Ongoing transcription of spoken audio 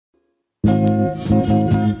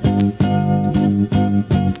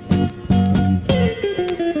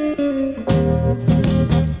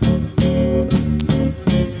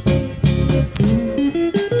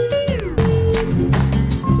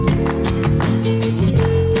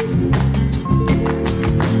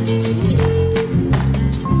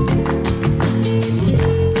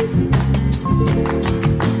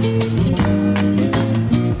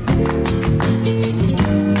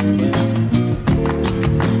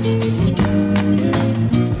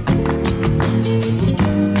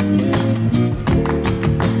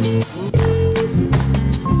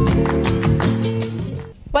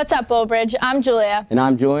What's up, Bullbridge? I'm Julia. And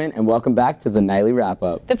I'm Julian, and welcome back to the Nightly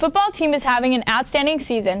Wrap-Up. The football team is having an outstanding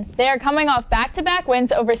season. They are coming off back-to-back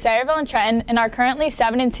wins over Sayreville and Trenton and are currently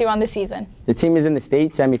 7-2 on the season. The team is in the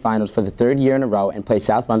state semifinals for the third year in a row and plays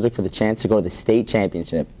South Brunswick for the chance to go to the state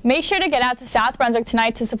championship. Make sure to get out to South Brunswick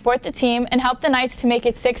tonight to support the team and help the Knights to make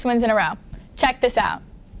it 6 wins in a row. Check this out.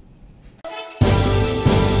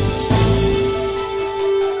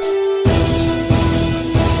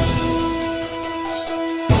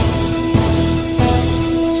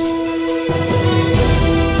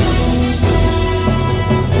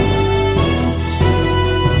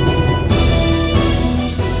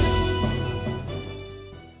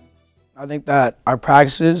 I think that our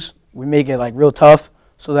practices, we make it like real tough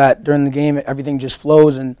so that during the game everything just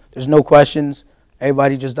flows and there's no questions.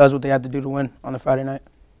 Everybody just does what they have to do to win on the Friday night.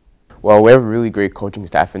 Well, we have a really great coaching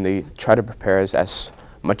staff, and they try to prepare us as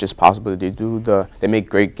much as possible. They make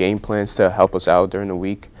great game plans to help us out during the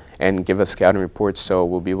week and give us scouting reports so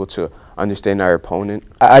we'll be able to understand our opponent.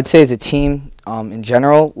 I'd say as a team in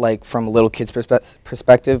general, like from a little kid's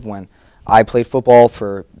perspective, when I played football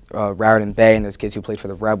for Raritan Bay and those kids who played for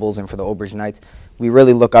the Rebels and for the Old Bridge Knights, we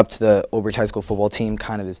really look up to the Old Bridge High School football team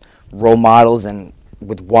kind of as role models and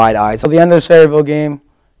with wide eyes. At the end of the Sayreville game,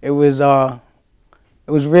 it was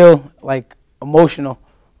real, like, emotional.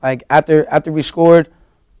 Like after we scored,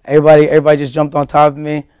 everybody just jumped on top of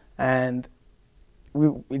me, and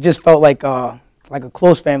we just felt like a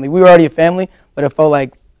close family. We were already a family, but it felt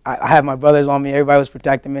like I had my brothers on me. Everybody was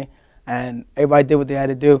protecting me, and everybody did what they had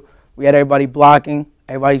to do. We had everybody blocking,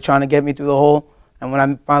 everybody trying to get me through the hole, and when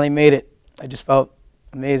I finally made it, I just felt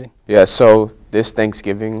amazing. Yeah, so this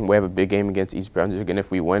Thanksgiving, we have a big game against East Brunswick, and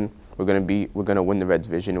if we win, we're gonna win the Red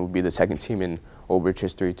Division, and we'll be the second team in Old Bridge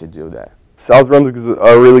history to do that. South Brunswick is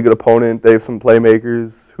a really good opponent. They have some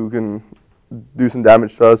playmakers who can do some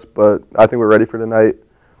damage to us, but I think we're ready for tonight.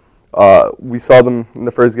 We saw them in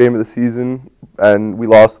the first game of the season, and we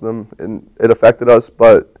lost them, and it affected us,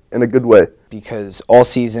 but in a good way. Because all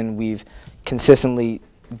season we've consistently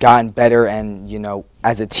gotten better, and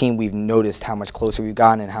as a team we've noticed how much closer we've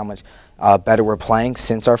gotten and how much better we're playing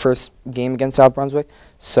since our first game against South Brunswick.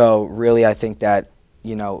 So really I think that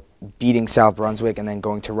beating South Brunswick and then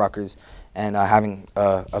going to Rutgers and having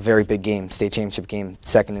a very big game, state championship game,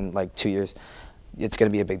 second in like 2 years, it's going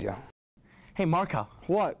to be a big deal. Hey Marco.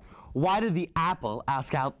 What? Why did the apple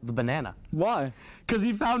ask out the banana? Why? Because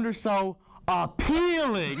he found her so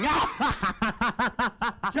appealing.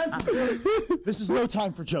 Gentlemen, this is no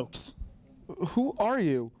time for jokes. Who are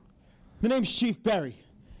you? The name's Chief Berry,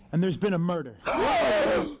 and there's been a murder.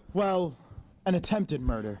 Well, an attempted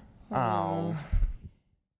murder. Oh.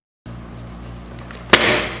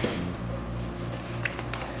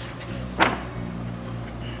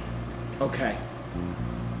 Okay.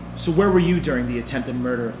 So where were you during the attempted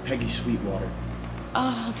murder of Peggy Sweetwater?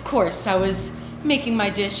 Of course, I was making my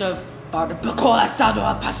dish of barbacoa asado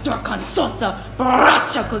al pastor con salsa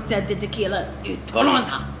borracha cocktail de tequila y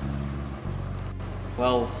torona.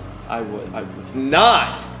 Well, I was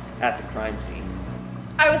not at the crime scene.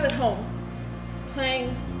 I was at home,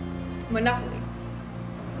 playing Monopoly.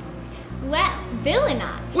 Well, Bill and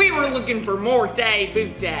I. We were looking for more day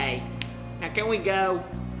boot day. Now can we go?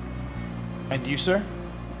 And you, sir?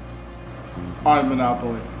 On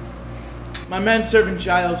Monopoly. My manservant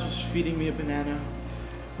Giles was feeding me a banana.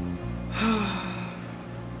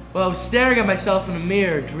 Well, I was staring at myself in a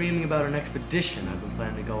mirror, dreaming about an expedition I've been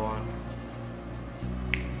planning to go on.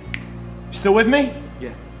 Still with me?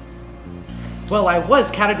 Yeah. Well, I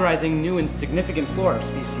was categorizing new and significant flora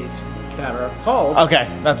species that are called... Okay,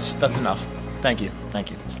 that's enough. Thank you.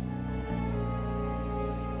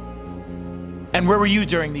 And where were you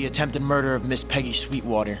during the attempted murder of Miss Peggy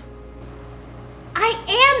Sweetwater? I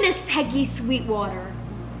am Miss Peggy Sweetwater.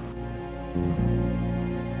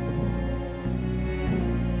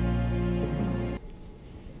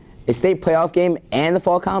 A state playoff game and the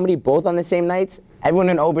fall comedy both on the same nights? Everyone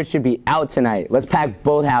in Old Bridge should be out tonight. Let's pack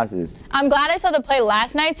both houses. I'm glad I saw the play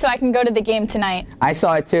last night so I can go to the game tonight. I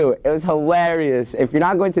saw it too. It was hilarious. If you're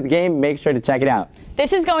not going to the game, make sure to check it out.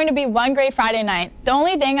 This is going to be one great Friday night. The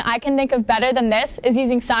only thing I can think of better than this is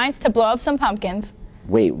using signs to blow up some pumpkins.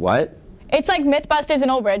 Wait, what? It's like Mythbusters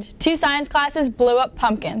in Old Bridge. 2 science classes blew up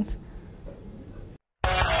pumpkins.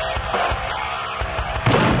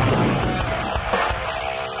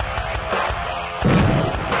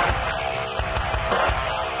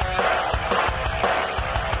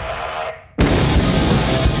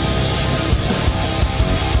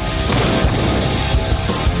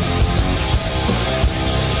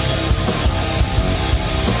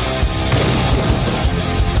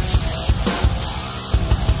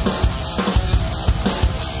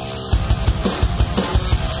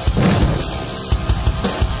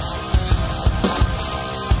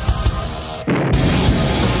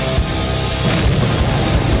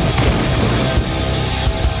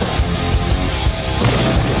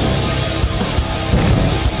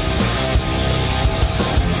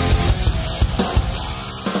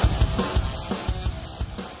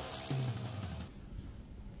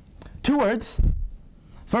 Two words.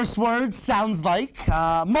 First word sounds like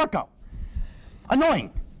Marco.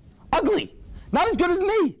 Annoying. Ugly. Not as good as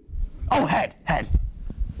me. Oh, head.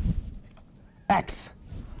 X.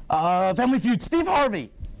 Family Feud. Steve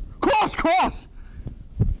Harvey. Cross.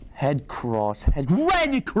 Head cross.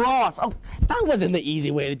 Red cross. Oh, that wasn't the easy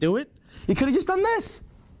way to do it. You could have just done this.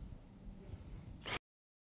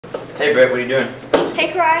 Hey, Brett, what are you doing?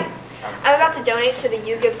 Hey, Karai. I'm about to donate to the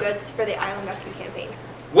You Give Goods for the Island Rescue Campaign.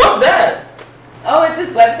 What's that? Oh, it's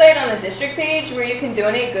this website on the district page where you can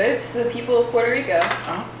donate goods to the people of Puerto Rico.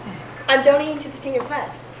 I'm donating to the senior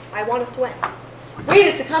class. I want us to win. Wait,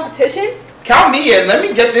 it's a competition? Count me in. Let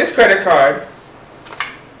me get this credit card.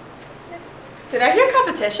 Did I hear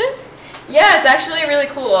competition? Yeah, it's actually really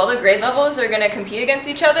cool. All the grade levels are going to compete against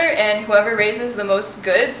each other, and whoever raises the most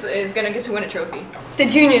goods is going to get to win a trophy. The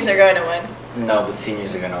juniors are going to win. No, the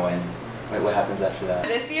seniors are going to win. Wait, what happens after that?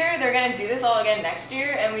 This year, they're going to do this all again next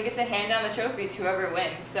year, and we get to hand down the trophy to whoever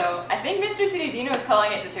wins. So I think Mr. Citadino is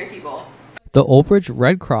calling it the Turkey Bowl. The Old Bridge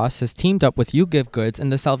Red Cross has teamed up with You Give Goods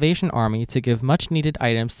and the Salvation Army to give much-needed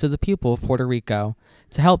items to the people of Puerto Rico.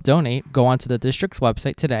 To help donate, go onto the district's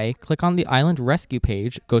website today, click on the Island Rescue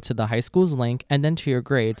page, go to the high school's link, and enter your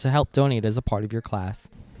grade to help donate as a part of your class.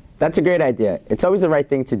 That's a great idea. It's always the right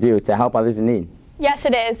thing to do to help others in need. Yes,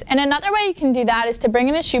 it is. And another way you can do that is to bring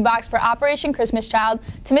in a shoebox for Operation Christmas Child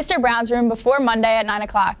to Mr. Brown's room before Monday at 9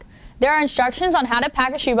 o'clock. There are instructions on how to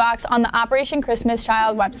pack a shoebox on the Operation Christmas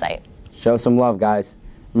Child website. Show some love, guys.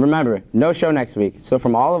 Remember, no show next week, so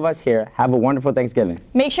from all of us here, have a wonderful Thanksgiving.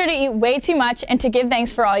 Make sure to eat way too much and to give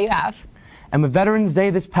thanks for all you have. And with Veterans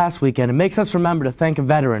Day this past weekend, it makes us remember to thank a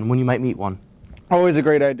veteran when you might meet one. Always a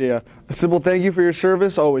great idea. A simple thank you for your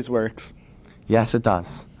service always works. Yes, it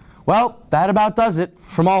does. Well, that about does it.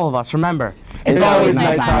 From all of us, remember, it's always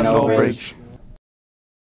nighttime at Old Bridge.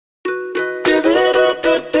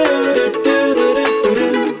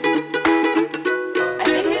 I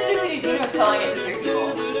think Mr. Citadino is calling it the Turkey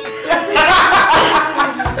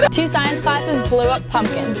Bowl. 2 science classes blew up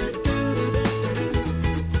pumpkins.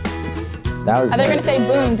 That was Are they going to say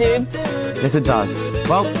boom, dude? Yes, it does.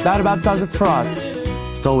 Well, that about does it for us.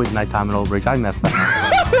 It's always nighttime at Old Bridge. I messed that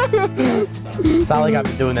up. It's not like I've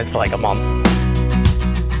been doing this for like a month.